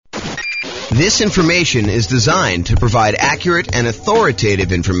This information is designed to provide accurate and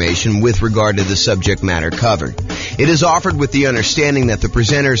authoritative information with regard to the subject matter covered. It is offered with the understanding that the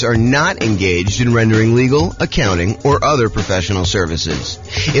presenters are not engaged in rendering legal, accounting, or other professional services.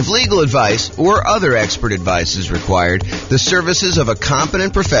 If legal advice or other expert advice is required, the services of a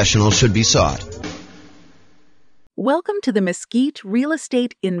competent professional should be sought. Welcome to the Mesquite Real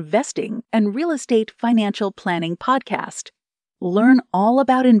Estate Investing and Real Estate Financial Planning Podcast. Learn all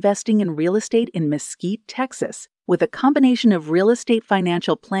about investing in real estate in Mesquite, Texas, with a combination of real estate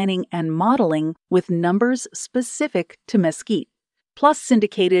financial planning and modeling with numbers specific to Mesquite, plus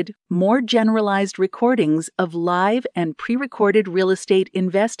syndicated, more generalized recordings of live and pre-recorded real estate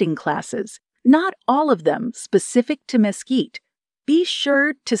investing classes, not all of them specific to Mesquite. Be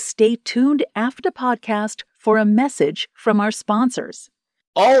sure to stay tuned after the podcast for a message from our sponsors.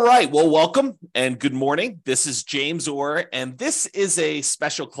 All right. Well, welcome and good morning. This is James Orr, and this is a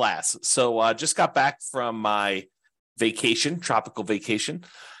special class. So just got back from my vacation, tropical vacation,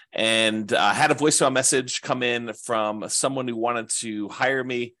 and had a voicemail message come in from someone who wanted to hire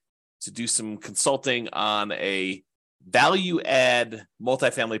me to do some consulting on a value-add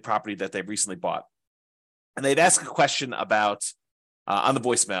multifamily property that they've recently bought. And they'd ask a question about, on the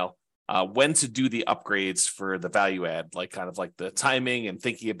voicemail, when to do the upgrades for the value add, like kind of like the timing and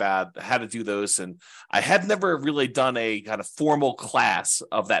thinking about how to do those. And I had never really done a kind of formal class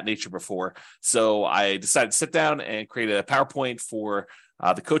of that nature before. So I decided to sit down and create a PowerPoint for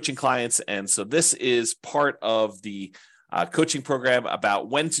the coaching clients. And so this is part of the coaching program about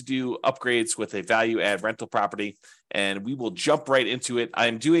when to do upgrades with a value add rental property. And we will jump right into it.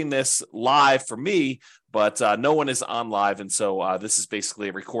 I'm doing this live for me, but no one is on live. And so this is basically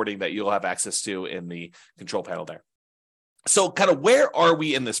a recording that you'll have access to in the control panel there. So kind of where are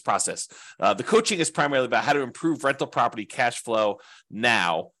we in this process? The coaching is primarily about how to improve rental property cash flow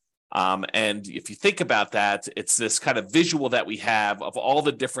now. And if you think about that, it's this kind of visual that we have of all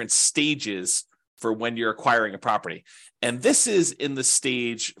the different stages for when you're acquiring a property. And this is in the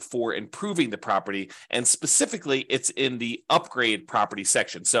stage for improving the property. And specifically, it's in the upgrade property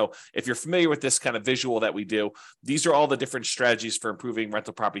section. So if you're familiar with this kind of visual that we do, these are all the different strategies for improving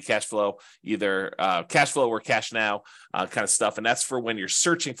rental property cash flow, either cash flow or cash now kind of stuff. And that's for when you're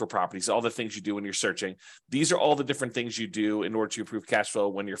searching for properties, all the things you do when you're searching. These are all the different things you do in order to improve cash flow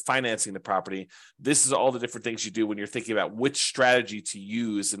when you're financing the property. This is all the different things you do when you're thinking about which strategy to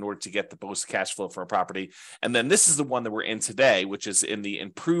use in order to get the most cash flow for a property. And then this is the one that we're in today, which is in the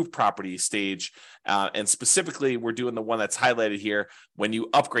improved property stage. And specifically, we're doing the one that's highlighted here when you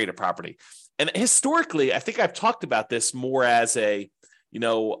upgrade a property. And historically, I think I've talked about this more as a,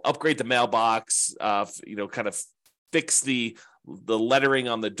 upgrade the mailbox, kind of fix the lettering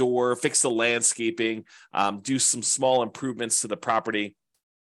on the door, fix the landscaping, do some small improvements to the property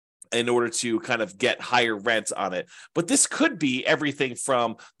in order to kind of get higher rent on it. But this could be everything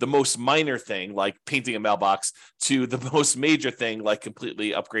from the most minor thing, like painting a mailbox, to the most major thing, like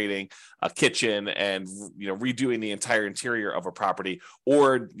completely upgrading a kitchen and, redoing the entire interior of a property,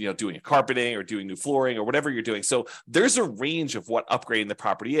 or, doing a carpeting or doing new flooring or whatever you're doing. So there's a range of what upgrading the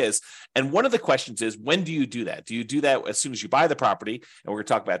property is. And one of the questions is, when do you do that? Do you do that as soon as you buy the property? And we're going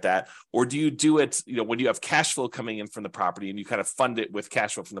to talk about that. Or do you do it, when you have cash flow coming in from the property and you kind of fund it with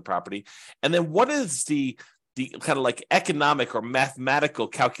cash flow from the property? And then what is the kind of like economic or mathematical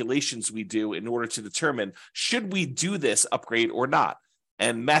calculations we do in order to determine, should we do this upgrade or not?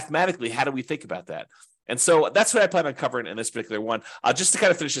 And mathematically, how do we think about that? And so that's what I plan on covering in this particular one. Just to kind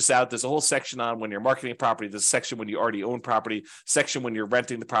of finish this out, there's a whole section on when you're marketing property. There's a section when you already own property, section when you're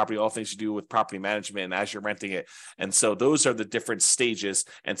renting the property, all things you do with property management and as you're renting it. And so those are the different stages.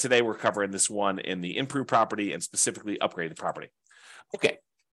 And today we're covering this one in the improved property and specifically upgraded property. Okay.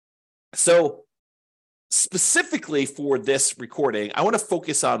 So specifically for this recording, I want to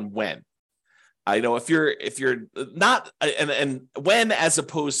focus on when. If you're not, and when, as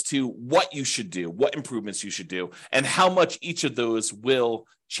opposed to what you should do, what improvements you should do, and how much each of those will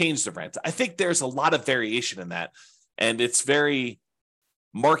change the rent. I think there's a lot of variation in that, and it's very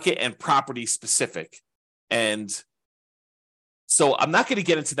market and property specific. And so I'm not going to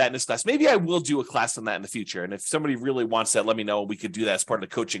get into that in this class. Maybe I will do a class on that in the future. And if somebody really wants that, let me know. We could do that as part of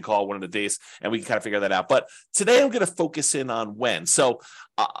the coaching call one of the days, and we can kind of figure that out. But today I'm going to focus in on when. So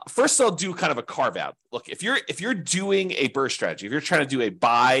first I'll do kind of a carve out. Look, if you're doing a BRRRR strategy, if you're trying to do a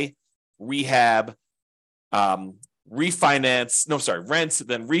buy, rehab, rent,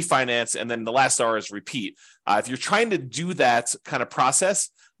 then refinance, and then the last R is repeat. If you're trying to do that kind of process,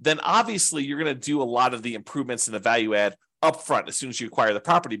 then obviously you're going to do a lot of the improvements in the value add upfront as soon as you acquire the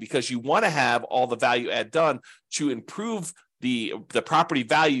property, because you want to have all the value add done to improve the property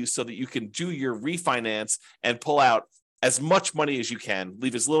value so that you can do your refinance and pull out as much money as you can,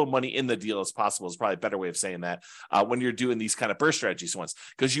 leave as little money in the deal as possible is probably a better way of saying that when you're doing these kind of burst strategies once,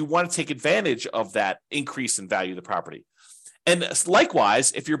 because you want to take advantage of that increase in value of the property. And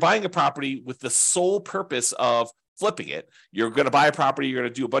likewise, if you're buying a property with the sole purpose of flipping it, you're going to buy a property, you're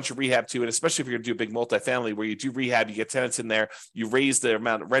going to do a bunch of rehab to it, especially if you're going to do a big multifamily where you do rehab, you get tenants in there, you raise the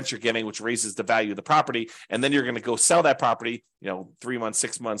amount of rent you're getting, which raises the value of the property, and then you're going to go sell that property, 3 months,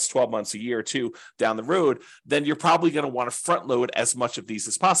 6 months, 12 months, a year or two down the road, then you're probably going to want to front load as much of these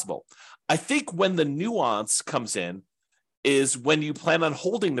as possible. I think when the nuance comes in is when you plan on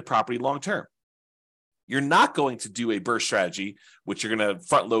holding the property long term. You're not going to do a burst strategy, which you're going to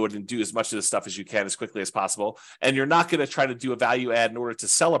front load and do as much of this stuff as you can as quickly as possible. And you're not going to try to do a value add in order to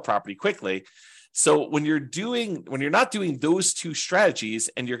sell a property quickly. So when you're not doing those two strategies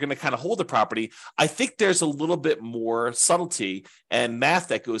and you're going to kind of hold the property, I think there's a little bit more subtlety and math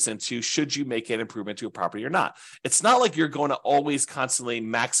that goes into should you make an improvement to a property or not. It's not like you're going to always constantly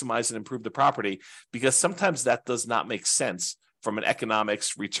maximize and improve the property, because sometimes that does not make sense from an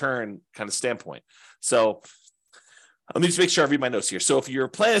economics return kind of standpoint. So let me just make sure I read my notes here. So if your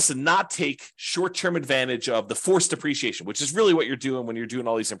plan is to not take short-term advantage of the forced appreciation, which is really what you're doing when you're doing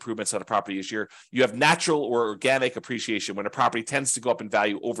all these improvements on a property, is you have natural or organic appreciation when a property tends to go up in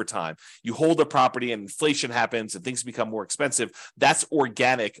value over time. You hold a property and inflation happens and things become more expensive. That's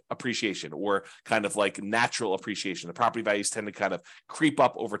organic appreciation, or kind of like natural appreciation. The property values tend to kind of creep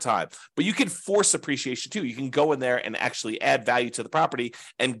up over time. But you can force appreciation too. You can go in there and actually add value to the property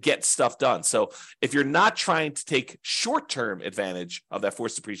and get stuff done. So if you're not trying to take short-term advantage of that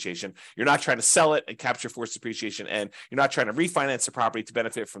forced appreciation, you're not trying to sell it and capture forced appreciation, and you're not trying to refinance the property to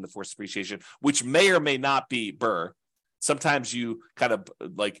benefit from the forced appreciation, which may or may not be BRRRR. Sometimes you kind of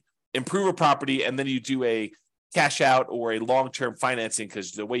like improve a property and then you do a cash out or a long-term financing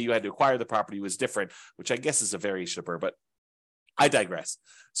because the way you had to acquire the property was different, which I guess is a variation of BRRRR, but I digress.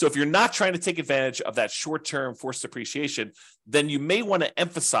 So if you're not trying to take advantage of that short-term forced appreciation, then you may want to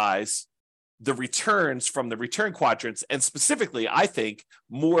emphasize the returns from the return quadrants, and specifically, I think,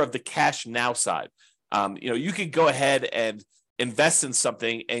 more of the cash now side. You could go ahead and invest in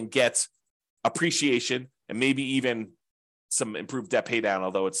something and get appreciation and maybe even some improved debt pay down,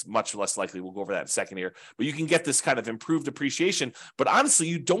 although it's much less likely. We'll go over that in a second here. But you can get this kind of improved appreciation. But honestly,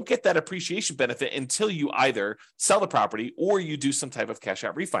 you don't get that appreciation benefit until you either sell the property or you do some type of cash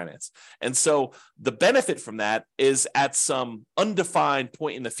out refinance. And so the benefit from that is at some undefined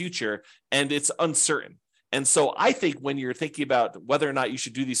point in the future, and it's uncertain. And so I think when you're thinking about whether or not you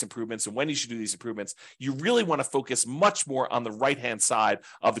should do these improvements and when you should do these improvements, you really want to focus much more on the right-hand side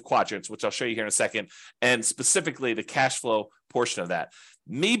of the quadrants, which I'll show you here in a second, and specifically the cash flow portion of that.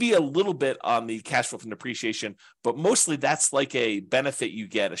 Maybe a little bit on the cash flow from depreciation, but mostly that's like a benefit you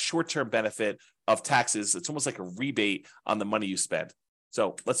get, a short-term benefit of taxes. It's almost like a rebate on the money you spend.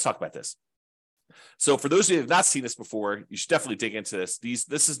 So let's talk about this. So for those of you who have not seen this before, you should definitely dig into this.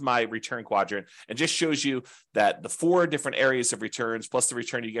 This is my return quadrant, and just shows you that the 4 different areas of returns plus the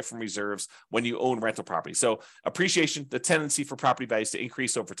return you get from reserves when you own rental property. So appreciation, the tendency for property values to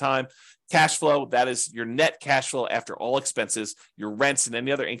increase over time. Cash flow, that is your net cash flow after all expenses, your rents and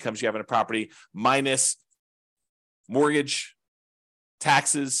any other incomes you have in a property, minus mortgage,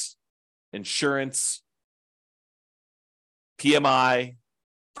 taxes, insurance, PMI,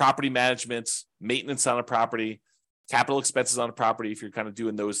 property management, maintenance on a property, capital expenses on a property, if you're kind of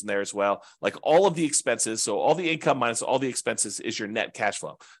doing those in there as well. Like all of the expenses, so all the income minus all the expenses is your net cash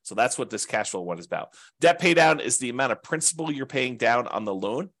flow. So that's what this cash flow one is about. Debt pay down is the amount of principal you're paying down on the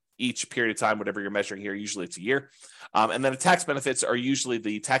loan each period of time, whatever you're measuring here. Usually it's a year. And then the tax benefits are usually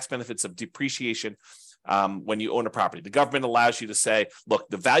the tax benefits of depreciation. When you own a property, the government allows you to say, look,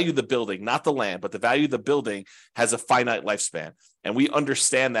 the value of the building, not the land, but the value of the building has a finite lifespan. And we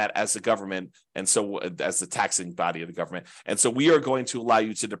understand that as the government, and so as the taxing body of the government. And so we are going to allow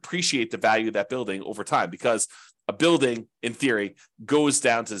you to depreciate the value of that building over time, because a building, in theory, goes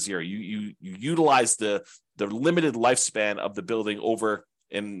down to zero. You utilize the limited lifespan of the building over,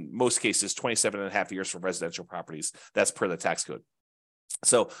 in most cases, 27 and a half years for residential properties. That's per the tax code.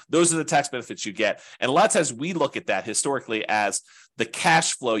 So those are the tax benefits you get. And a lot of times we look at that historically as the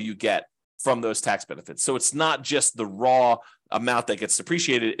cash flow you get from those tax benefits. So it's not just the raw amount that gets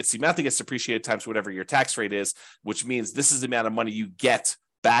depreciated. It's the amount that gets depreciated times whatever your tax rate is, which means this is the amount of money you get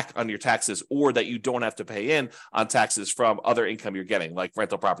back on your taxes, or that you don't have to pay in on taxes from other income you're getting, like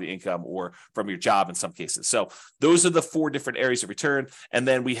rental property income or from your job in some cases. So those are the 4 different areas of return. And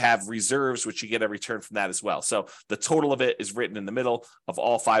then we have reserves, which you get a return from that as well. So the total of it is written in the middle of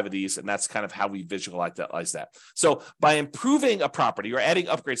all 5 of these. And that's kind of how we visualize that. So by improving a property or adding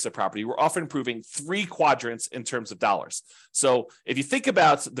upgrades to the property, we're often improving 3 quadrants in terms of dollars. So if you think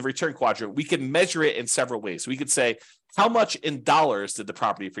about the return quadrant, we can measure it in several ways. We could say, how much in dollars did the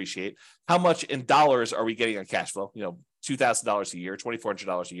property appreciate? How much in dollars are we getting on cash flow? $2,000 a year,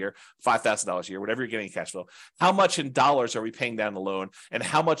 $2,400 a year, $5,000 a year, whatever you're getting in cash flow. How much in dollars are we paying down the loan? And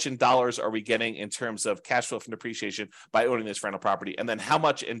how much in dollars are we getting in terms of cash flow from depreciation by owning this rental property? And then how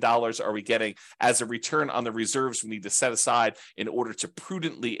much in dollars are we getting as a return on the reserves we need to set aside in order to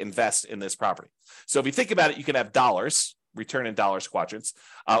prudently invest in this property? So if you think about it, you can have dollars, return in dollars quadrants,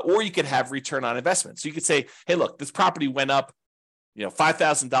 or you could have return on investment. So you could say, hey, look, this property went up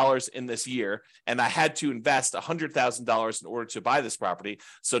 $5,000 in this year, and I had to invest $100,000 in order to buy this property.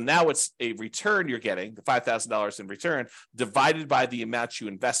 So now it's a return you're getting, the $5,000 in return, divided by the amount you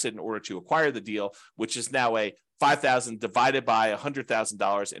invested in order to acquire the deal, which is now a $5,000 divided by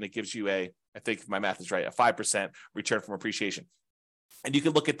 $100,000, and it gives you I think if my math is right, a 5% return from appreciation. And you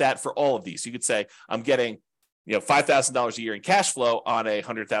can look at that for all of these. You could say, I'm getting $5,000 a year in cash flow on a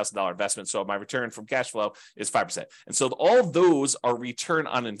 $100,000 investment. So my return from cash flow is 5%. And so all of those are return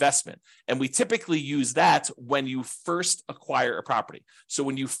on investment. And we typically use that when you first acquire a property. So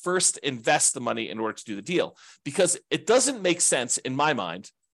when you first invest the money in order to do the deal, because it doesn't make sense in my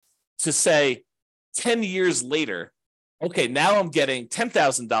mind to say 10 years later, okay, now I'm getting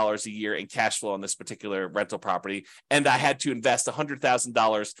 $10,000 a year in cash flow on this particular rental property, and I had to invest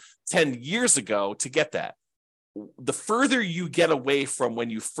 $100,000 10 years ago to get that. The further you get away from when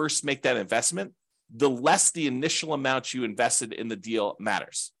you first make that investment, the less the initial amount you invested in the deal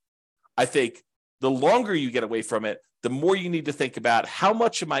matters. I think the longer you get away from it, the more you need to think about how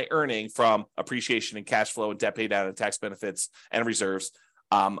much am I earning from appreciation and cash flow and debt pay down and tax benefits and reserves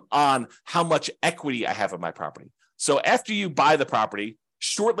on how much equity I have in my property. So after you buy the property,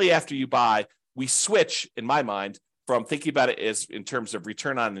 shortly after you buy, we switch, in my mind, from thinking about it as in terms of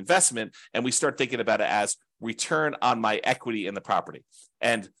return on investment, and we start thinking about it as return on my equity in the property.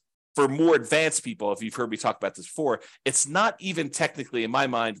 And for more advanced people, if you've heard me talk about this before, it's not even technically, in my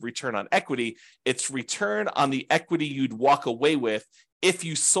mind, return on equity. It's return on the equity you'd walk away with if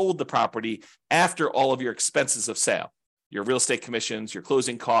you sold the property after all of your expenses of sale, your real estate commissions, your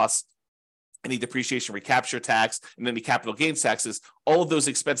closing costs, any depreciation recapture tax, and any capital gains taxes. All of those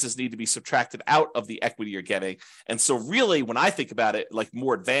expenses need to be subtracted out of the equity you're getting. And so really, when I think about it, like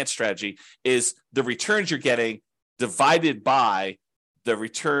more advanced strategy is the returns you're getting divided by the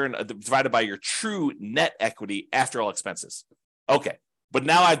return, divided by your true net equity after all expenses. Okay, but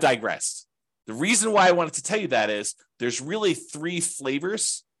now I've digressed. The reason why I wanted to tell you that is there's really 3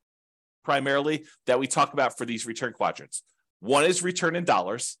 flavors primarily that we talk about for these return quadrants. One is return in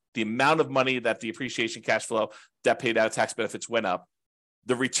dollars, the amount of money that the appreciation, cash flow, debt paid out, tax benefits went up.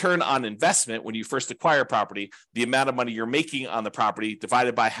 The return on investment, when you first acquire property, the amount of money you're making on the property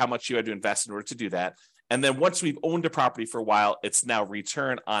divided by how much you had to invest in order to do that. And then once we've owned a property for a while, it's now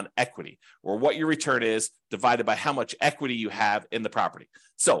return on equity, or what your return is divided by how much equity you have in the property.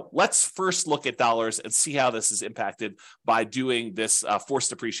 So let's first look at dollars and see how this is impacted by doing this forced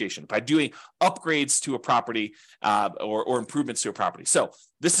depreciation, by doing upgrades to a property or improvements to a property. So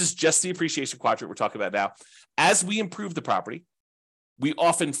this is just the appreciation quadrant we're talking about now. As we improve the property, we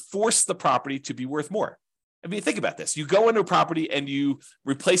often force the property to be worth more. I mean, think about this. You go into a property and you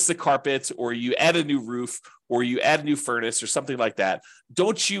replace the carpets, or you add a new roof, or you add a new furnace or something like that.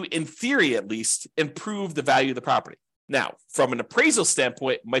 Don't you, in theory at least, improve the value of the property? Now, from an appraisal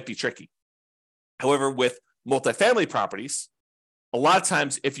standpoint, it might be tricky. However, with multifamily properties, a lot of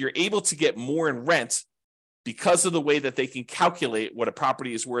times if you're able to get more in rent because of the way that they can calculate what a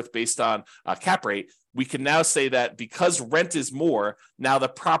property is worth based on cap rate, we can now say that because rent is more, now the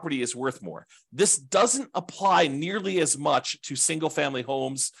property is worth more. This doesn't apply nearly as much to single family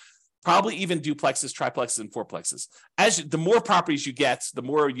homes, probably even duplexes, triplexes, and fourplexes. The more properties you get, the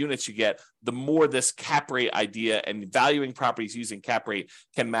more units you get, the more this cap rate idea and valuing properties using cap rate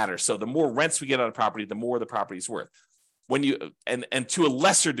can matter. So the more rents we get on a property, the more the property is worth. When you and to a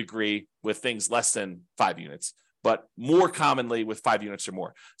lesser degree with things less than 5 units, but more commonly with 5 units or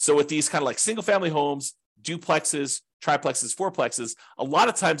more. So with these kind of like single family homes, duplexes, triplexes, fourplexes, a lot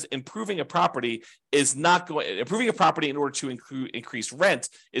of times improving a property in order to increase rent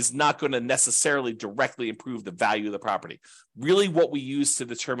is not going to necessarily directly improve the value of the property. Really what we use to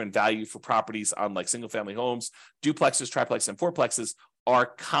determine value for properties on like single family homes, duplexes, triplexes, and fourplexes are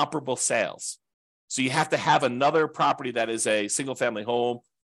comparable sales. So you have to have another property that is a single family home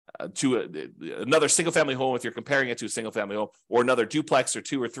another single family home if you're comparing it to a single family home, or another duplex or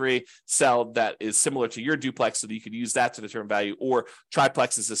 2 or 3 sell that is similar to your duplex so that you could use that to determine value, or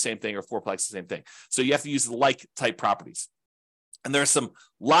triplex is the same thing, or fourplex is the same thing. So you have to use like type properties. And there are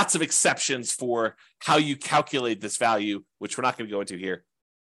lots of exceptions for how you calculate this value, which we're not going to go into here.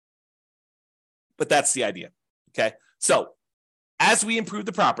 But that's the idea. Okay. So as we improve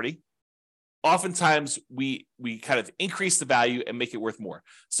the property, oftentimes we kind of increase the value and make it worth more.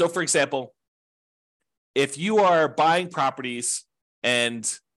 So for example, if you are buying properties and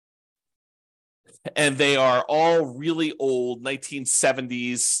they are all really old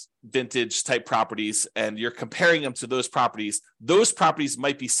 1970s vintage type properties, and you're comparing them to those properties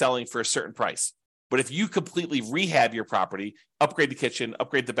might be selling for a certain price. But if you completely rehab your property, upgrade the kitchen,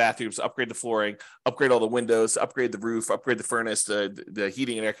 upgrade the bathrooms, upgrade the flooring, upgrade all the windows, upgrade the roof, upgrade the furnace, the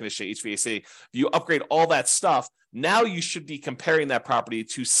heating and air conditioning, HVAC, if you upgrade all that stuff, now you should be comparing that property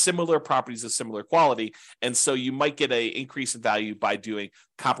to similar properties of similar quality. And so you might get an increase in value by doing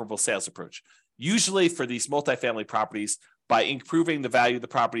comparable sales approach. Usually for these multifamily properties, by improving the value of the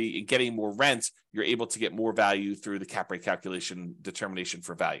property and getting more rent, you're able to get more value through the cap rate calculation determination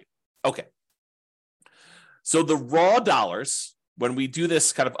for value. Okay. So the raw dollars, when we do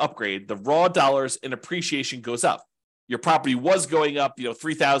this kind of upgrade, the raw dollars in appreciation goes up. Your property was going up,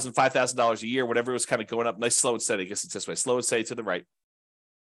 $3,000, $5,000 a year, whatever it was kind of going up, nice, slow and steady. I guess it's this way, slow and steady to the right,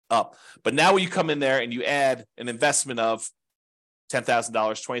 up. But now when you come in there and you add an investment of $10,000,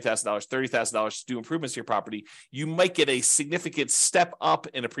 $20,000, $30,000 to do improvements to your property, you might get a significant step up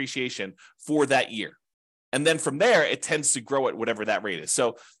in appreciation for that year. And then from there, it tends to grow at whatever that rate is.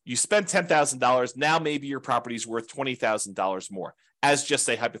 So you spend $10,000, now maybe your property is worth $20,000 more, as just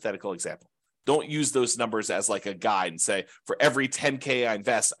a hypothetical example. Don't use those numbers as like a guide and say, for every 10K I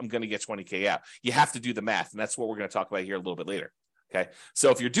invest, I'm going to get 20K out. You have to do the math, and that's what we're going to talk about here a little bit later. Okay.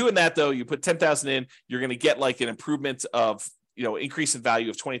 So if you're doing that, though, you put $10,000 in, you're going to get like an improvement of, increase in value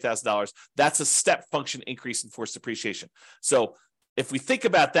of $20,000. That's a step function increase in forced depreciation. So if we think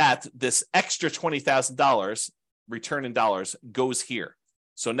about that, this extra $20,000 return in dollars goes here.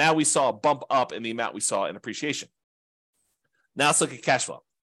 So now we saw a bump up in the amount we saw in appreciation. Now let's look at cash flow.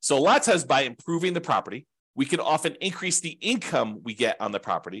 So a lot of times by improving the property, we can often increase the income we get on the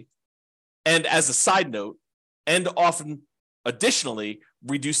property. And as a side note, and often additionally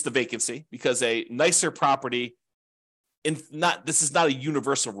reduce the vacancy, because a nicer property, this is not a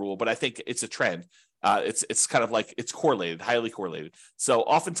universal rule, but I think it's a trend. It's kind of like it's correlated, highly correlated. So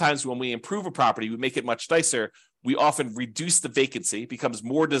oftentimes when we improve a property, we make it much nicer, we often reduce the vacancy, becomes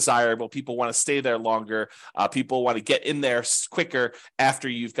more desirable. People want to stay there longer. People want to get in there quicker after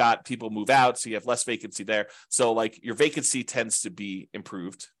you've got people move out, so you have less vacancy there. So like your vacancy tends to be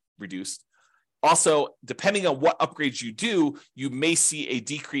improved, reduced. Also, depending on what upgrades you do, you may see a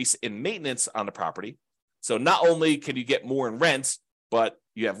decrease in maintenance on the property. So not only can you get more in rent, but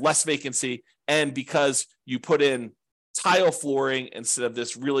you have less vacancy. And because you put in tile flooring instead of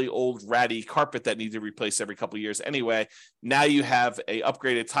this really old ratty carpet that needs to be replaced every couple of years anyway, now you have a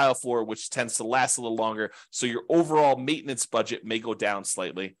upgraded tile floor, which tends to last a little longer. So your overall maintenance budget may go down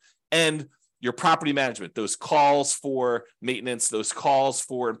slightly. And your property management, those calls for maintenance, those calls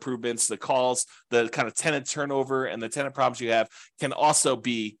for improvements, the kind of tenant turnover and the tenant problems you have can also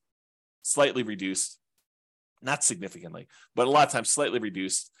be slightly reduced. Not significantly, but a lot of times slightly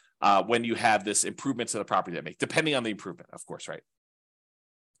reduced when you have this improvement to the property that make, depending on the improvement, of course, right?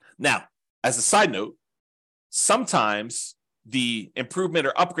 Now, as a side note, sometimes the improvement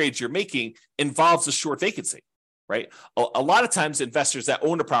or upgrades you're making involves a short vacancy, right? A lot of times investors that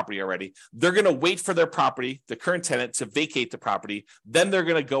own a property already, they're going to wait for their property, the current tenant, to vacate the property. Then they're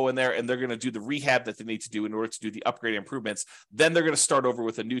going to go in there and they're going to do the rehab that they need to do in order to do the upgrade improvements. Then they're going to start over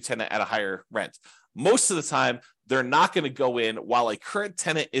with a new tenant at a higher rent. Most of the time, they're not going to go in while a current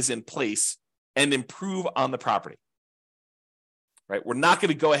tenant is in place and improve on the property, right? We're not going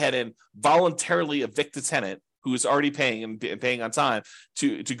to go ahead and voluntarily evict the tenant who is already paying and paying on time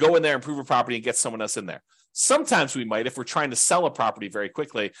to go in there, improve a property, and get someone else in there. Sometimes we might if we're trying to sell a property very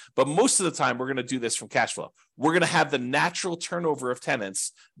quickly, but most of the time we're going to do this from cash flow. We're going to have the natural turnover of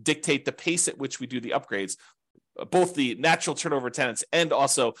tenants dictate the pace at which we do the upgrades, both the natural turnover of tenants and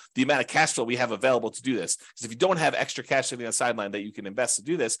also the amount of cash flow we have available to do this. Because if you don't have extra cash sitting on the sideline that you can invest to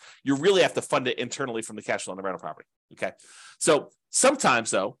do this, you really have to fund it internally from the cash flow on the rental property. Okay. So sometimes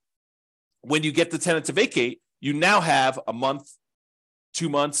though, when you get the tenant to vacate, you now have a month, 2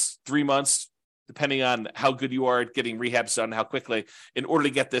 months, 3 months, depending on how good you are at getting rehabs done, how quickly, in order to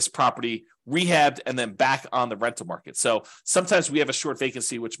get this property rehabbed and then back on the rental market. So sometimes we have a short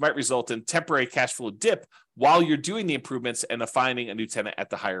vacancy, which might result in temporary cash flow dip while you're doing the improvements and finding a new tenant at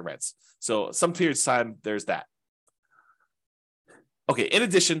the higher rents. So some periods of time, there's that. Okay, in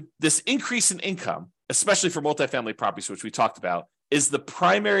addition, this increase in income, especially for multifamily properties, which we talked about, is the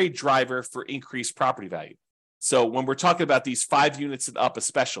primary driver for increased property value. So when we're talking about these 5 units and up,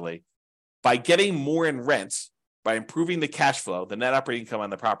 especially, by getting more in rent, by improving the cash flow, the net operating income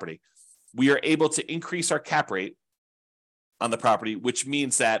on the property, we are able to increase our cap rate on the property, which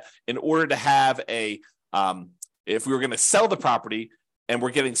means that in order to have if we were going to sell the property and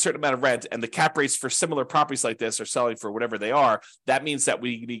we're getting a certain amount of rent and the cap rates for similar properties like this are selling for whatever they are, that means that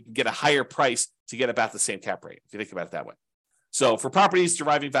we can get a higher price to get about the same cap rate, if you think about it that way. So for properties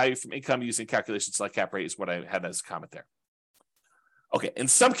deriving value from income using calculations like cap rate is what I had as a comment there. Okay, in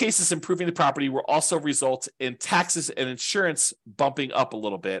some cases, improving the property will also result in taxes and insurance bumping up a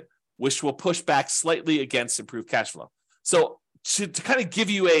little bit, which will push back slightly against improved cash flow. So to kind of give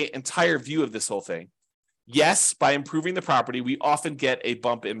you an entire view of this whole thing, yes, by improving the property, we often get a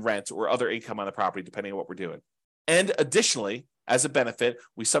bump in rent or other income on the property, depending on what we're doing. And additionally, as a benefit,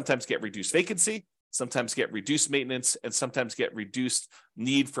 we sometimes get reduced vacancy, sometimes get reduced maintenance, and sometimes get reduced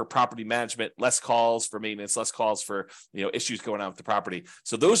need for property management, less calls for maintenance, less calls for issues going on with the property.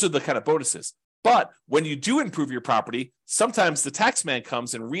 So those are the kind of bonuses. But when you do improve your property, sometimes the tax man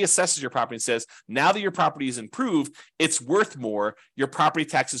comes and reassesses your property and says, now that your property is improved, it's worth more. Your property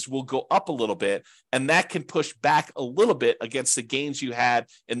taxes will go up a little bit, and that can push back a little bit against the gains you had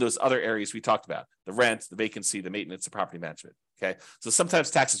in those other areas we talked about, the rent, the vacancy, the maintenance, the property management. Okay, so sometimes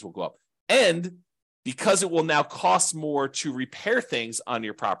taxes will go up. And because it will now cost more to repair things on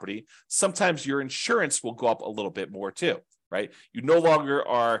your property, sometimes your insurance will go up a little bit more too, right? You no longer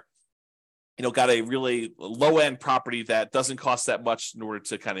are got a really low-end property that doesn't cost that much in order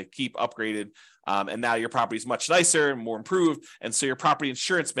to kind of keep upgraded. And now your property is much nicer and more improved. And so your property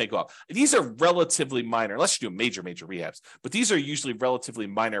insurance may go up. These are relatively minor, unless you do major rehabs, but these are usually relatively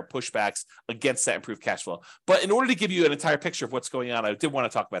minor pushbacks against that improved cash flow. But in order to give you an entire picture of what's going on, I did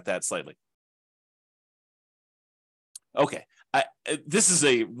want to talk about that slightly. Okay. This is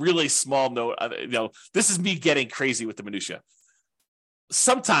a really small note. This is me getting crazy with the minutia.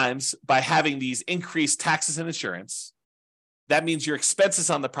 Sometimes by having these increased taxes and insurance, that means your expenses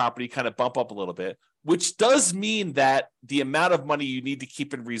on the property kind of bump up a little bit, which does mean that the amount of money you need to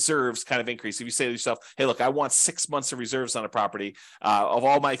keep in reserves kind of increase. If you say to yourself, hey, look, I want 6 months of reserves on a property of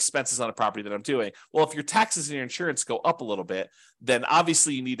all my expenses on a property that I'm doing. Well, if your taxes and your insurance go up a little bit, then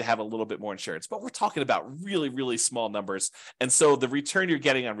obviously you need to have a little bit more insurance. But we're talking about really, really small numbers. And so the return you're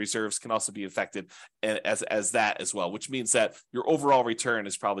getting on reserves can also be affected as that as well, which means that your overall return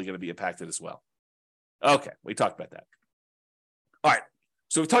is probably going to be impacted as well. Okay, we talked about that. All right,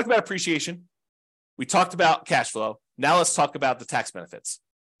 so we talked about appreciation. We talked about cash flow. Now let's talk about the tax benefits.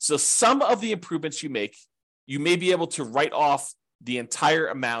 So some of the improvements you make, you may be able to write off the entire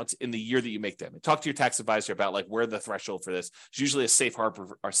amount in the year that you make them. And talk to your tax advisor about where the threshold for this. It's usually a safe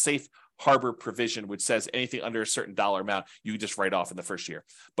harbor provision, which says anything under a certain dollar amount, you just write off in the first year.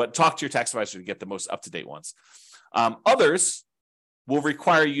 But talk to your tax advisor to get the most up-to-date ones. Others will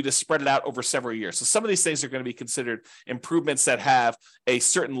require you to spread it out over several years. So some of these things are going to be considered improvements that have a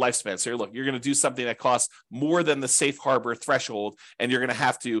certain lifespan. So look, you're going to do something that costs more than the safe harbor threshold, and you're going to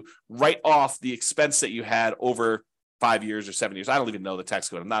have to write off the expense that you had over 5 years or 7 years. I don't even know the tax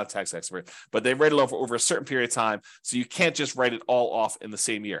code. I'm not a tax expert, but they write it over a certain period of time. So you can't just write it all off in the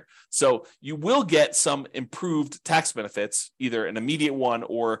same year. So you will get some improved tax benefits, either an immediate one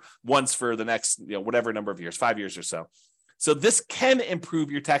or ones for the next, whatever number of years, 5 years or so. So this can improve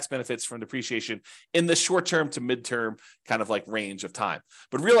your tax benefits from depreciation in the short term to midterm kind of range of time.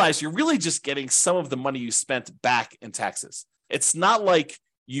 But realize you're really just getting some of the money you spent back in taxes. It's not like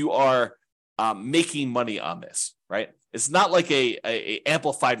you are making money on this, right? It's not like a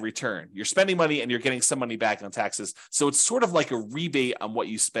amplified return. You're spending money and you're getting some money back on taxes. So it's sort of like a rebate on what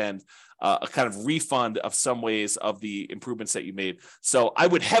you spend, a kind of refund of some ways of the improvements that you made. So I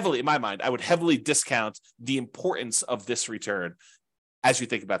would heavily discount the importance of this return as you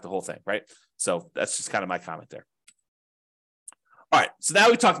think about the whole thing, right? So that's just kind of my comment there. All right, so now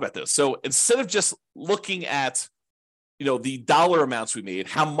we talked about this. So instead of just looking at, the dollar amounts we made,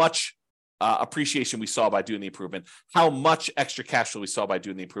 how much appreciation we saw by doing the improvement, how much extra cash flow we saw by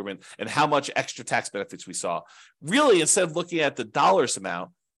doing the improvement, and how much extra tax benefits we saw. Really, instead of looking at the dollars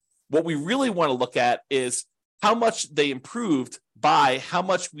amount, what we really want to look at is how much they improved by how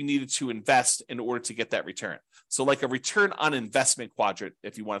much we needed to invest in order to get that return. So like a return on investment quadrant,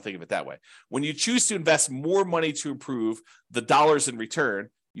 if you want to think of it that way. When you choose to invest more money to improve the dollars in return,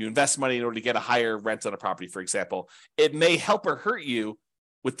 you invest money in order to get a higher rent on a property, for example, it may help or hurt you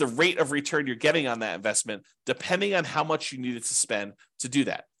with the rate of return you're getting on that investment, depending on how much you needed to spend to do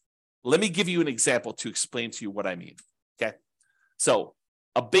that. Let me give you an example to explain to you what I mean. Okay. So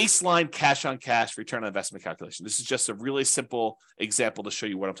a baseline cash on cash return on investment calculation. This is just a really simple example to show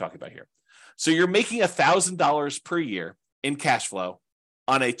you what I'm talking about here. So you're making $1,000 per year in cash flow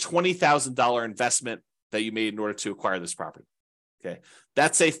on a $20,000 investment that you made in order to acquire this property. Okay.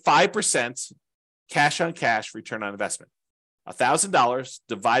 That's a 5% cash on cash return on investment. $1,000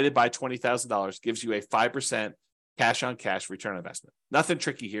 divided by $20,000 gives you a 5% cash on cash return on investment. Nothing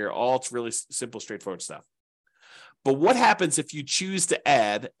tricky here. All it's really simple, straightforward stuff. But what happens if you choose to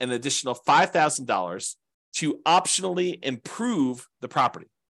add an additional $5,000 to optionally improve the property?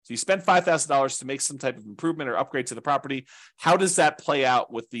 So you spend $5,000 to make some type of improvement or upgrade to the property. How does that play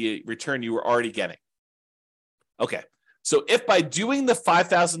out with the return you were already getting? Okay. So if by doing the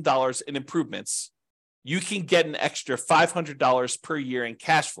 $5,000 in improvements, you can get an extra $500 per year in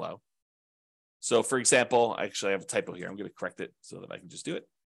cash flow. So for example, actually I have a typo here. I'm going to correct it so that I can just do it.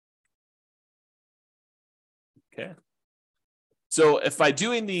 Okay. So if by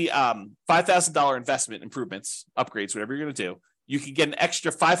doing the $5,000 investment improvements, upgrades, whatever you're going to do, you can get an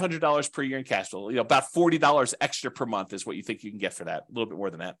extra $500 per year in cash flow. About $40 extra per month is what you think you can get for that. A little bit more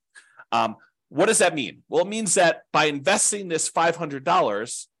than that. What does that mean? Well, it means that by investing this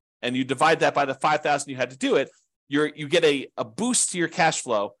 $500 and you divide that by the $5,000 you had to do it, you get a boost to your cash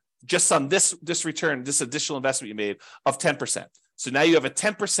flow just on this return, this additional investment you made of 10%. So now you have a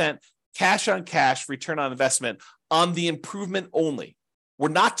 10% cash on cash return on investment on the improvement only. We're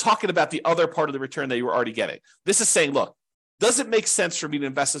not talking about the other part of the return that you were already getting. This is saying, look, does it make sense for me to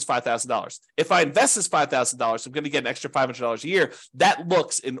invest this $5,000? If I invest this $5,000, I'm going to get an extra $500 a year. That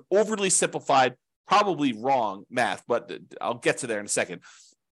looks an overly simplified, probably wrong math, but I'll get to there in a second.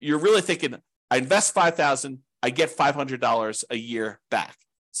 You're really thinking, I invest $5,000, I get $500 a year back.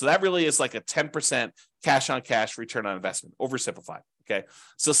 So that really is like a 10% cash on cash return on investment, oversimplified. Okay.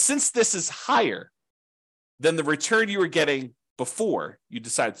 So since this is higher than the return you were getting before you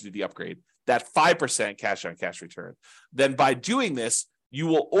decided to do the upgrade, that 5% cash on cash return, then by doing this, you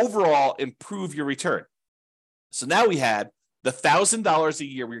will overall improve your return. So now we had the $1,000 a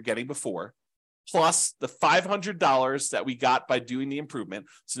year we were getting before, plus the $500 that we got by doing the improvement.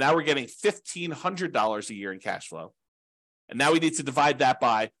 So now we're getting $1,500 a year in cash flow. And now we need to divide that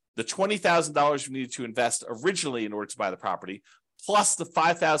by the $20,000 we needed to invest originally in order to buy the property, plus the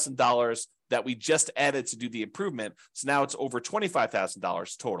 $5,000 that we just added to do the improvement. So now it's over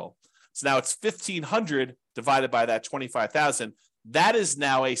 $25,000 total. So now it's $1,500 divided by that $25,000. That is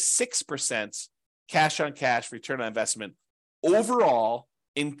now a 6% cash on cash return on investment overall,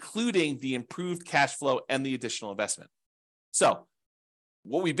 including the improved cash flow and the additional investment. So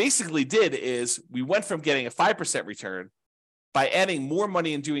what we basically did is we went from getting a 5% return. By adding more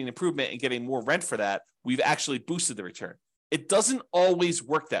money and doing an improvement and getting more rent for that, we've actually boosted the return. It doesn't always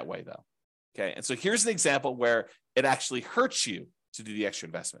work that way, though. Okay. And so here's an example where it actually hurts you to do the extra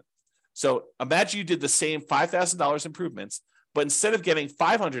investment. So imagine you did the same $5,000 improvements, but instead of getting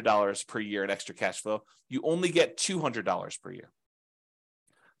 $500 per year in extra cash flow, you only get $200 per year.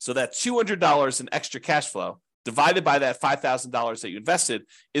 So that $200 in extra cash flow divided by that $5,000 that you invested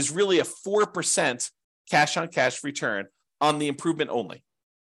is really a 4% cash on cash return on the improvement only.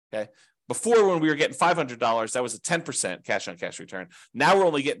 Okay. Before, when we were getting $500, that was a 10% cash on cash return. Now we're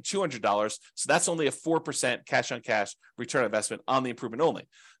only getting $200. So that's only a 4% cash on cash return on investment on the improvement only.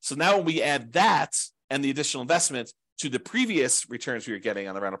 So now when we add that and the additional investment to the previous returns we were getting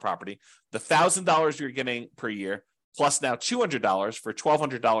on the rental property, the $1,000 we were getting per year, plus now $200 for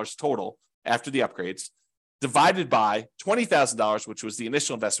 $1,200 total after the upgrades, divided by $20,000, which was the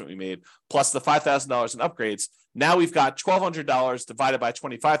initial investment we made, plus the $5,000 in upgrades. Now we've got $1,200 divided by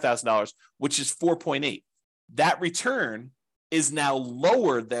 $25,000, which is 4.8. That return is now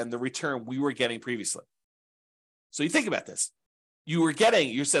lower than the return we were getting previously. So you think about this.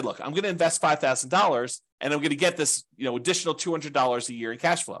 You said, look, I'm going to invest $5,000 and I'm going to get this, additional $200 a year in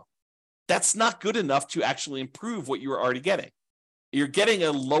cash flow. That's not good enough to actually improve what you were already getting. You're getting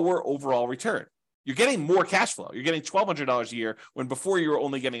a lower overall return. You're getting more cash flow. You're getting $1,200 a year when before you were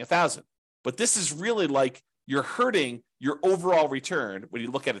only getting $1,000. But this is really like you're hurting your overall return when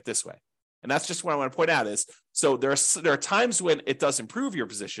you look at it this way. And that's just what I want to point out is, so there are times when it does improve your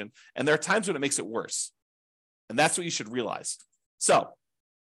position, and there are times when it makes it worse. And that's what you should realize. So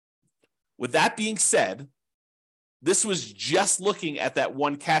with that being said, this was just looking at that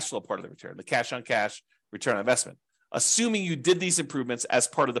one cash flow part of the return, the cash on cash return on investment, assuming you did these improvements as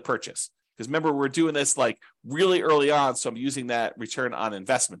part of the purchase. Because remember, we're doing this like really early on, so I'm using that return on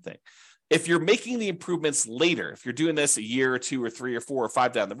investment thing. If you're making the improvements later, if you're doing this a year or 2 or 3 or 4 or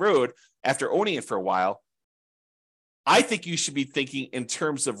 5 down the road after owning it for a while, I think you should be thinking in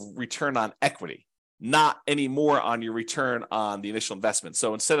terms of return on equity, not anymore on your return on the initial investment.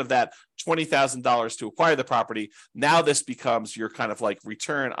 So instead of that $20,000 to acquire the property, now this becomes your kind of like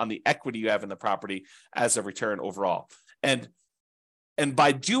return on the equity you have in the property as a return overall. And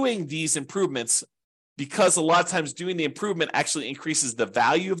by doing these improvements, because a lot of times doing the improvement actually increases the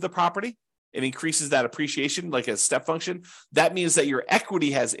value of the property, it increases that appreciation like a step function, that means that your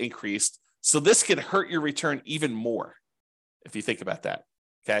equity has increased. So this can hurt your return even more if you think about that,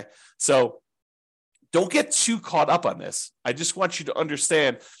 okay? So don't get too caught up on this. I just want you to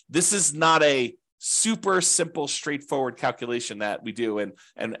understand this is not a super simple, straightforward calculation that we do. And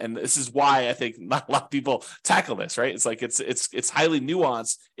this is why I think not a lot of people tackle this, right? It's like it's highly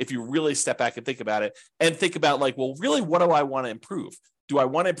nuanced if you really step back and think about it and think about like, well, really, what do I want to improve? Do I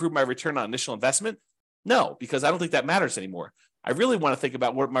want to improve my return on initial investment? No, because I don't think that matters anymore. I really want to think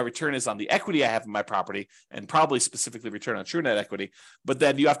about what my return is on the equity I have in my property and probably specifically return on true net equity. But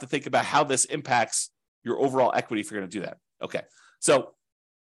then you have to think about how this impacts your overall equity if you're going to do that. Okay, so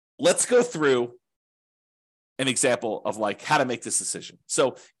let's go through an example of like how to make this decision.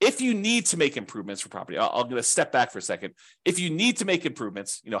 So if you need to make improvements for property, I'm going to step back for a second. If you need to make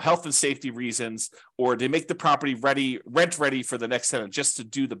improvements, health and safety reasons, or to make the property rent ready for the next tenant, just to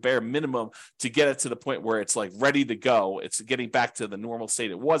do the bare minimum to get it to the point where it's like ready to go, it's getting back to the normal state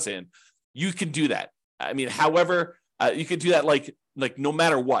it was in, you can do that. I mean, however, you can do that like no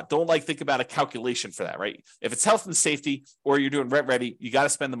matter what. Don't think about a calculation for that, right? If it's health and safety or you're doing rent ready, you got to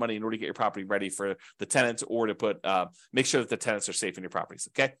spend the money in order to get your property ready for the tenants or to make sure that the tenants are safe in your properties,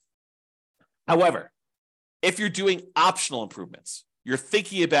 okay? However, if you're doing optional improvements, you're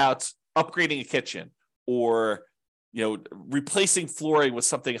thinking about upgrading a kitchen or replacing flooring with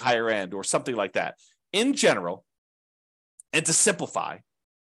something higher end or something like that. In general, and to simplify,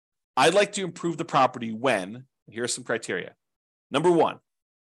 I'd like to improve the property when, here are some criteria. Number one,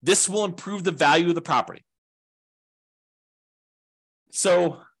 this will improve the value of the property.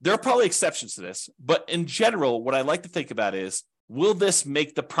 So there are probably exceptions to this, but in general, what I like to think about is, will this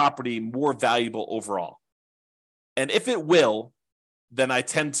make the property more valuable overall? And if it will, then I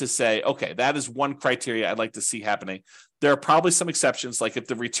tend to say, okay, that is one criteria I'd like to see happening. There are probably some exceptions, like if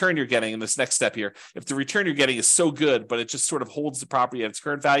the return you're getting in this next step here, if the return you're getting is so good, but it just sort of holds the property at its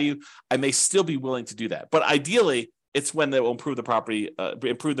current value, I may still be willing to do that. But ideally, it's when they will improve the property,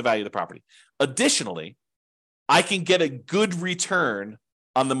 improve the value of the property. Additionally, I can get a good return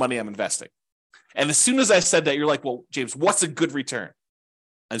on the money I'm investing. And as soon as I said that, you're like, well, James, what's a good return?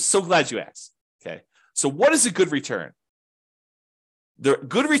 I'm so glad you asked. Okay. So what is a good return? The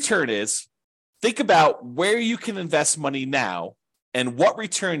good return is, think about where you can invest money now and what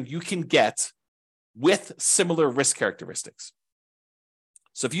return you can get with similar risk characteristics.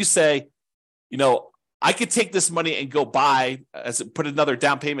 So if you say, I could take this money and go put another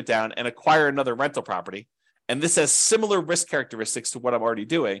down payment down and acquire another rental property, and this has similar risk characteristics to what I'm already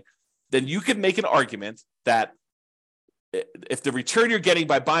doing, then you could make an argument that if the return you're getting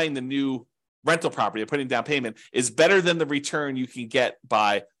by buying the new rental property and putting down payment is better than the return you can get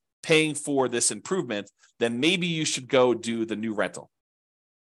by paying for this improvement, then maybe you should go do the new rental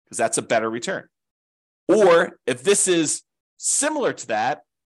because that's a better return. Or if this is similar to that,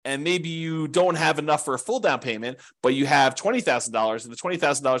 and maybe you don't have enough for a full down payment, but you have $20,000 and the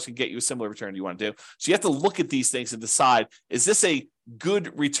 $20,000 can get you a similar return you want to do. So you have to look at these things and decide, is this a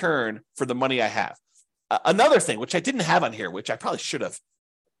good return for the money I have? Another thing, which I didn't have on here, which I probably should have,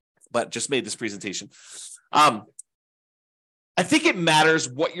 but just made this presentation. I think it matters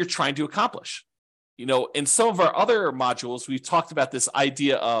what you're trying to accomplish. In some of our other modules, we've talked about this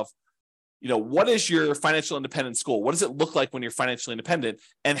idea of, what is your financial independence goal? What does it look like when you're financially independent?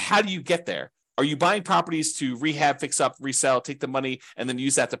 And how do you get there? Are you buying properties to rehab, fix up, resell, take the money, and then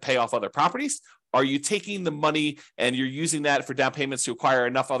use that to pay off other properties? Are you taking the money and you're using that for down payments to acquire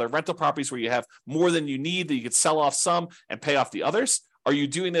enough other rental properties where you have more than you need that you could sell off some and pay off the others? Are you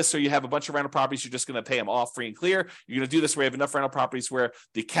doing this so you have a bunch of rental properties, you're just going to pay them off free and clear? You're going to do this where you have enough rental properties where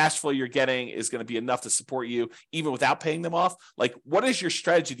the cash flow you're getting is going to be enough to support you even without paying them off? Like, what is your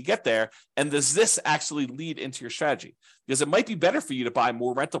strategy to get there? And does this actually lead into your strategy? Because it might be better for you to buy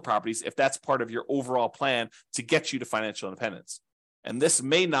more rental properties if that's part of your overall plan to get you to financial independence. And this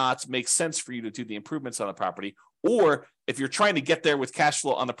may not make sense for you to do the improvements on the property. Or if you're trying to get there with cash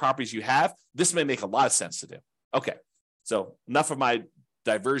flow on the properties you have, this may make a lot of sense to do. Okay. So enough of my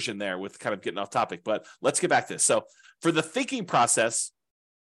diversion there with kind of getting off topic, but let's get back to this. So for the thinking process,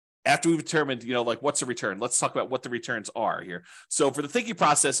 after we've determined, like what's a return, let's talk about what the returns are here. So for the thinking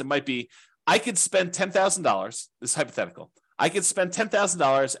process, it might be, I could spend $10,000. This is hypothetical. I could spend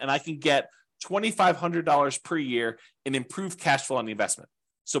 $10,000 and I can get $2,500 per year in improved cash flow on the investment.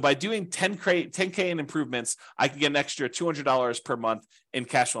 So by doing 10K in improvements, I can get an extra $200 per month in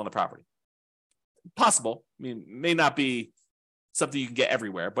cash flow on the property. Possible. I mean, may not be something you can get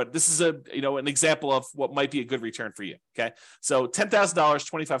everywhere, but this is an example of what might be a good return for you. Okay. So $10,000,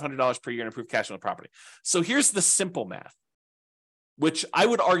 $2,500 per year in improved cash flow on the property. So here's the simple math, which I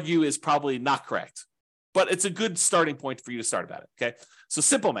would argue is probably not correct, but it's a good starting point for you to start about it. Okay. So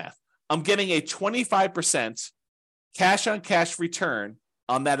simple math. I'm getting a 25% cash on cash return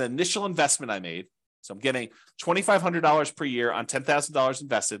on that initial investment I made. So I'm getting $2,500 per year on $10,000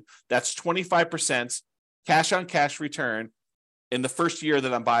 invested. That's 25% cash on cash return in the first year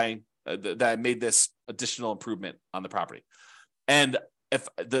that I'm buying, that I made this additional improvement on the property. And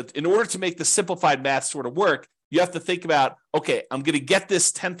in order to make the simplified math sort of work, you have to think about, okay, I'm going to get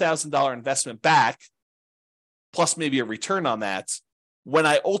this $10,000 investment back, plus maybe a return on that when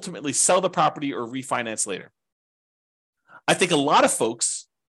I ultimately sell the property or refinance later. I think a lot of folks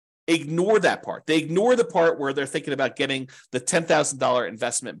ignore that part. They ignore the part where they're thinking about getting the $10,000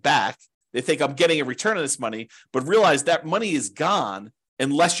 investment back. They think I'm getting a return on this money, but realize that money is gone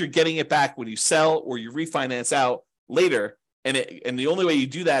unless you're getting it back when you sell or you refinance out later. And the only way you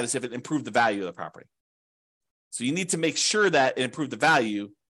do that is if it improved the value of the property. So you need to make sure that it improved the value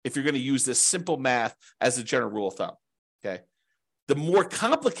if you're going to use this simple math as a general rule of thumb. Okay. The more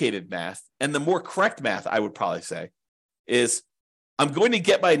complicated math and the more correct math, I would probably say, is I'm going to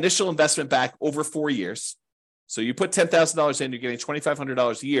get my initial investment back over 4 years. So you put $10,000 in, you're getting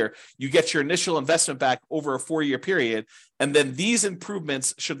 $2,500 a year. You get your initial investment back over a 4-year period. And then these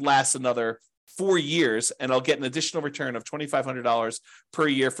improvements should last another 4 years. And I'll get an additional return of $2,500 per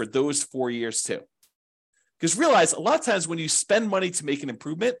year for those 4 years too. Because realize a lot of times when you spend money to make an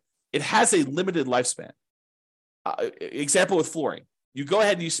improvement, it has a limited lifespan. Example with flooring. You go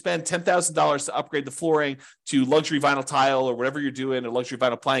ahead and you spend $10,000 to upgrade the flooring to luxury vinyl tile or whatever you're doing, or luxury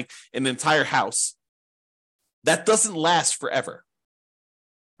vinyl plank in the entire house. That doesn't last forever,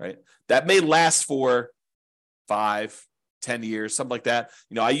 right? That may last for 5, 10 years, something like that.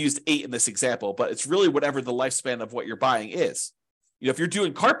 I used 8 in this example, but it's really whatever the lifespan of what you're buying is. If you're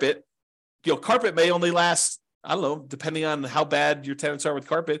doing carpet, carpet may only last, I don't know, depending on how bad your tenants are with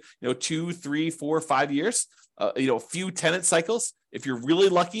carpet, 2, 3, 4, 5 years, a few tenant cycles. If you're really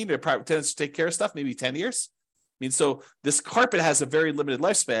lucky to private tenants to take care of stuff, maybe 10 years. So this carpet has a very limited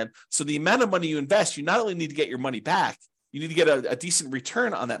lifespan. So the amount of money you invest, you not only need to get your money back, you need to get a decent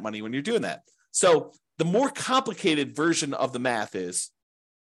return on that money when you're doing that. So the more complicated version of the math is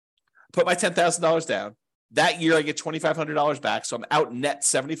put my $10,000 down. That year I get $2,500 back. So I'm out net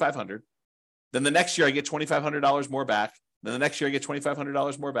 $7,500. Then the next year I get $2,500 more back. Then the next year I get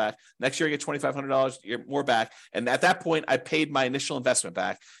 $2,500 more back. Next year I get $2,500 more back. And at that point, I paid my initial investment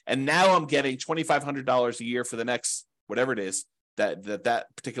back. And now I'm getting $2,500 a year for the next, whatever it is that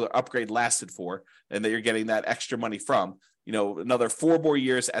particular upgrade lasted for, and that you're getting that extra money from, another 4 more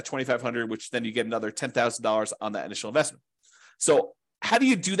years at $2,500, which then you get another $10,000 on that initial investment. So how do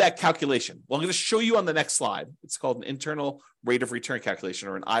you do that calculation? Well, I'm going to show you on the next slide. It's called an internal rate of return calculation,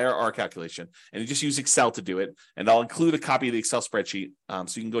 or an IRR calculation. And you just use Excel to do it. And I'll include a copy of the Excel spreadsheet so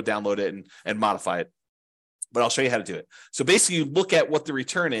you can go download it and modify it. But I'll show you how to do it. So basically, you look at what the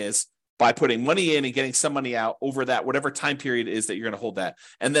return is by putting money in and getting some money out over that, whatever time period is that you're going to hold that.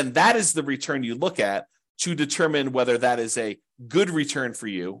 And then that is the return you look at to determine whether that is a good return for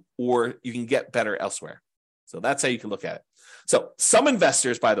you or you can get better elsewhere. So that's how you can look at it. So some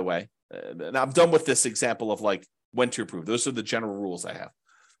investors, by the way, and I'm done with this example of like when to approve. Those are the general rules I have.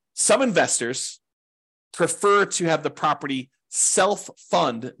 Some investors prefer to have the property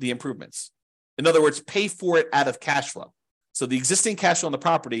self-fund the improvements. In other words, pay for it out of cash flow. So the existing cash flow on the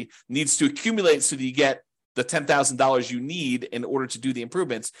property needs to accumulate so that you get the $10,000 you need in order to do the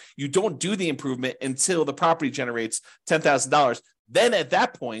improvements. You don't do the improvement until the property generates $10,000. Then at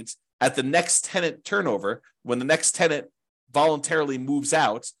that point, at the next tenant turnover, when the next tenant voluntarily moves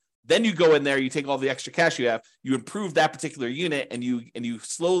out, then you go in there, you take all the extra cash you have, you improve that particular unit, and you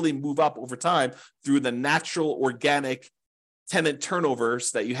slowly move up over time through the natural organic tenant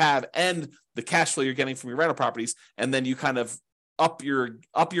turnovers that you have and the cash flow you're getting from your rental properties, and then you kind of up your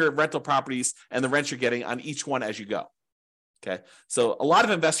rental properties and the rent you're getting on each one as you go. Okay, so a lot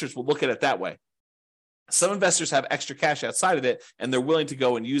of investors will look at it that way. Some investors have extra cash outside of it, and they're willing to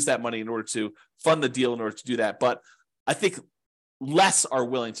go and use that money in order to fund the deal in order to do that. But I think less are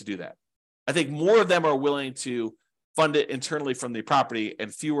willing to do that. I think more of them are willing to fund it internally from the property,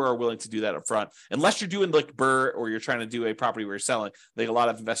 and fewer are willing to do that up front. Unless you're doing like BRRRR or you're trying to do a property where you're selling, I think a lot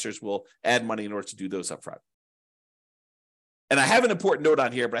of investors will add money in order to do those up front. And I have an important note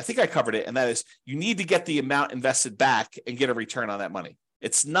on here, but I think I covered it, and that is you need to get the amount invested back and get a return on that money.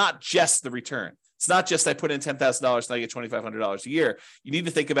 It's not just the return. It's not just I put in $10,000 and I get $2,500 a year. You need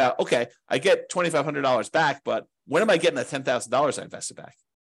to think about, okay, I get $2,500 back, but when am I getting that $10,000 I invested back?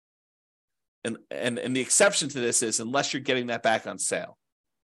 And the exception to this is unless you're getting that back on sale.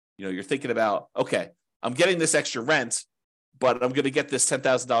 You're thinking about, okay, I'm getting this extra rent, but I'm going to get this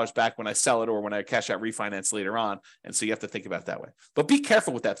 $10,000 back when I sell it or when I cash out refinance later on. And so you have to think about it that way. But be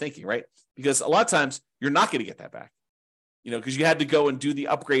careful with that thinking, right? Because a lot of times you're not going to get that back, because you had to go and do the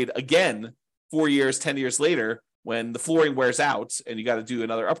upgrade again 4 years, 10 years later when the flooring wears out and you got to do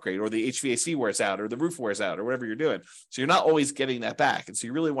another upgrade, or the HVAC wears out or the roof wears out or whatever you're doing. So you're not always getting that back. And so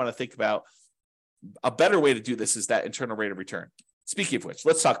you really want to think about a better way to do this is that internal rate of return. Speaking of which,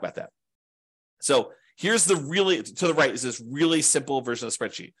 let's talk about that. So here's to the right is this really simple version of the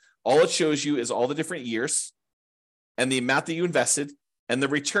spreadsheet. All it shows you is all the different years and the amount that you invested and the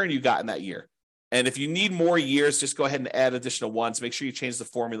return you got in that year. And if you need more years, just go ahead and add additional ones. Make sure you change the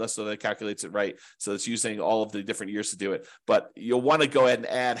formula so that it calculates it right. So it's using all of the different years to do it. But you'll want to go ahead and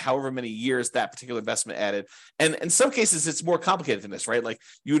add however many years that particular investment added. And in some cases, it's more complicated than this, right? Like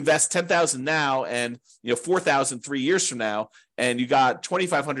you invest $10,000 now and $4,000 3 years from now, and you got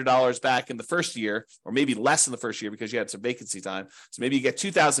 $2,500 back in the first year, or maybe less in the first year because you had some vacancy time. So maybe you get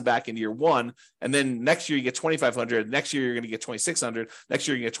 $2,000 back in year one, and then next year you get $2,500. Next year you're going to get $2,600. Next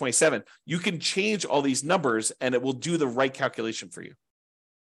year you get $27,000. You can change all these numbers, and it will do the right calculation for you.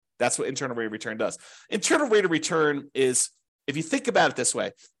 That's what internal rate of return does. Internal rate of return is, if you think about it this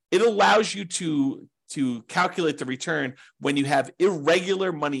way, it allows you to calculate the return when you have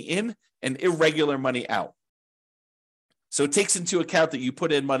irregular money in and irregular money out. So it takes into account that you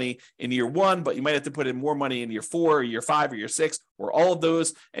put in money in year one, but you might have to put in more money in year 4 or year 5 or year 6 or all of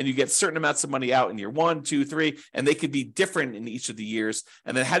those, and you get certain amounts of money out in year 1, 2, 3, and they could be different in each of the years.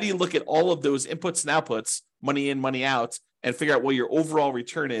 And then how do you look at all of those inputs and outputs, money in, money out, and figure out what your overall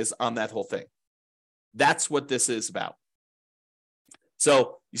return is on that whole thing? That's what this is about.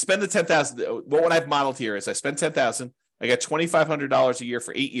 So you spend the $10,000. What I've modeled here is I spend $10,000. I got $2,500 a year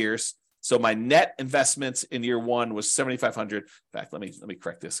for 8 years. So my net investments in year one was $7,500. In fact, let me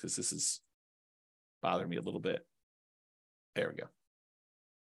correct this because this is bothering me a little bit. There we go.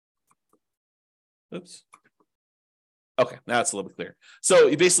 Oops. Okay, now it's a little bit clearer. So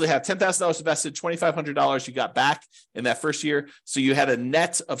you basically have $10,000 invested, $2,500 you got back in that first year. So you had a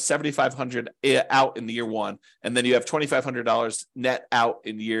net of $7,500 out in the year one, and then you have $2,500 net out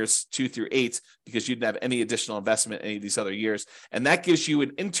in years 2 through 8 because you didn't have any additional investment in any of these other years. And that gives you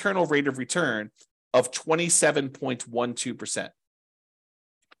an internal rate of return of 27.12%.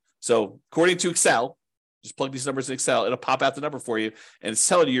 So according to Excel, just plug these numbers in Excel, it'll pop out the number for you, and it's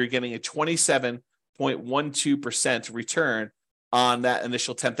telling you you're getting a 27.12% return on that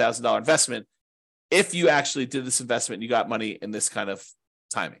initial $10,000 investment if you actually did this investment and you got money in this kind of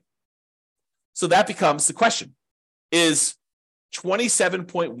timing. So that becomes the question. Is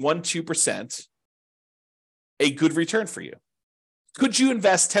 27.12% a good return for you? Could you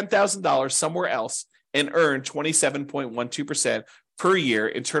invest $10,000 somewhere else and earn 27.12% per year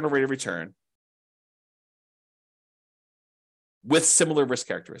internal rate of return with similar risk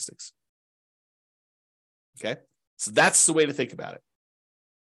characteristics? Okay, so that's the way to think about it.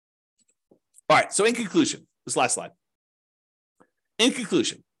 All right, so in conclusion, this last slide. In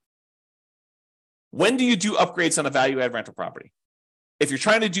conclusion, when do you do upgrades on a value-add rental property? If you're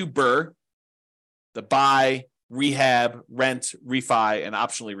trying to do BRRRR, the buy, rehab, rent, refi, and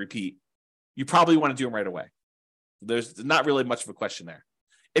optionally repeat, you probably want to do them right away. There's not really much of a question there.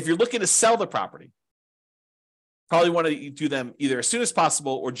 If you're looking to sell the property, probably want to do them either as soon as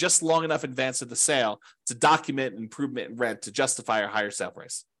possible or just long enough in advance of the sale to document improvement in rent to justify a higher sale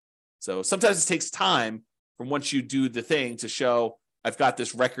price. So sometimes it takes time from once you do the thing to show I've got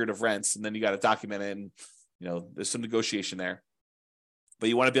this record of rents, and then you got to document it, and there's some negotiation there. But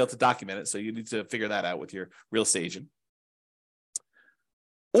you want to be able to document it, so you need to figure that out with your real estate agent.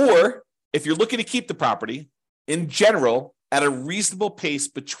 Or if you're looking to keep the property, in general, at a reasonable pace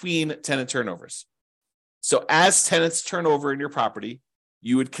between tenant turnovers. So as tenants turn over in your property,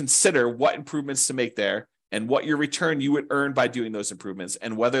 you would consider what improvements to make there and what your return you would earn by doing those improvements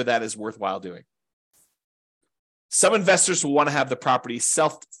and whether that is worthwhile doing. Some investors will want to have the property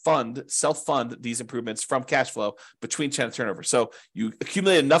self-fund these improvements from cash flow between tenant turnover. So you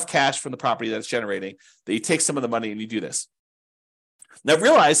accumulate enough cash from the property that it's generating that you take some of the money and you do this. Now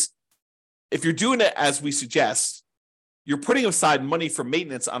realize, if you're doing it as we suggest, you're putting aside money for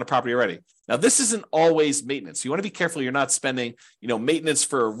maintenance on a property already. Now, this isn't always maintenance. You want to be careful you're not spending, maintenance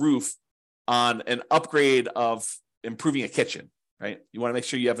for a roof on an upgrade of improving a kitchen, right? You want to make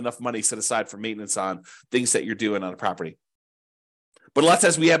sure you have enough money set aside for maintenance on things that you're doing on a property. But a lot of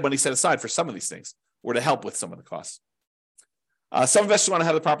times we have money set aside for some of these things or to help with some of the costs. Some investors want to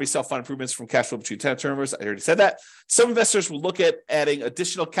have the property self-fund improvements from cash flow between tenant turnovers. I already said that. Some investors will look at adding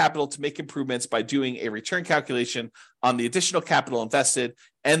additional capital to make improvements by doing a return calculation on the additional capital invested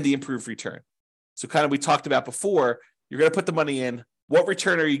and the improved return. So kind of we talked about before, you're going to put the money in. What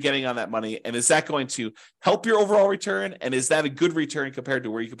return are you getting on that money? And is that going to help your overall return? And is that a good return compared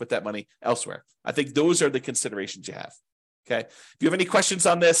to where you could put that money elsewhere? I think those are the considerations you have. Okay. If you have any questions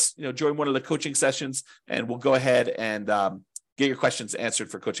on this, join one of the coaching sessions and we'll go ahead and get your questions answered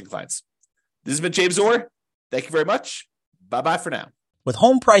for coaching clients. This has been James Orr. Thank you very much. Bye-bye for now. With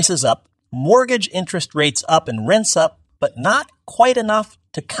home prices up, mortgage interest rates up, and rents up, but not quite enough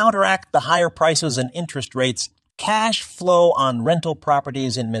to counteract the higher prices and interest rates, cash flow on rental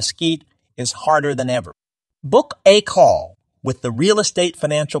properties in Mesquite is harder than ever. Book a call with the Real Estate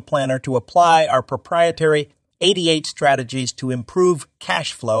Financial Planner to apply our proprietary 88 strategies to improve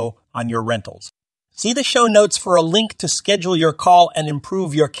cash flow on your rentals. See the show notes for a link to schedule your call and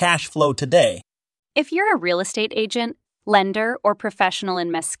improve your cash flow today. If you're a real estate agent, lender, or professional in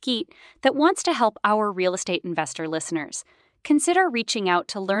Mesquite that wants to help our real estate investor listeners, consider reaching out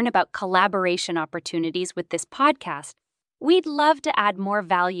to learn about collaboration opportunities with this podcast. We'd love to add more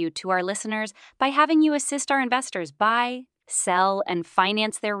value to our listeners by having you assist our investors buy, sell, and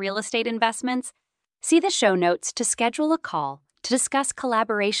finance their real estate investments. See the show notes to schedule a call to discuss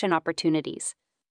collaboration opportunities.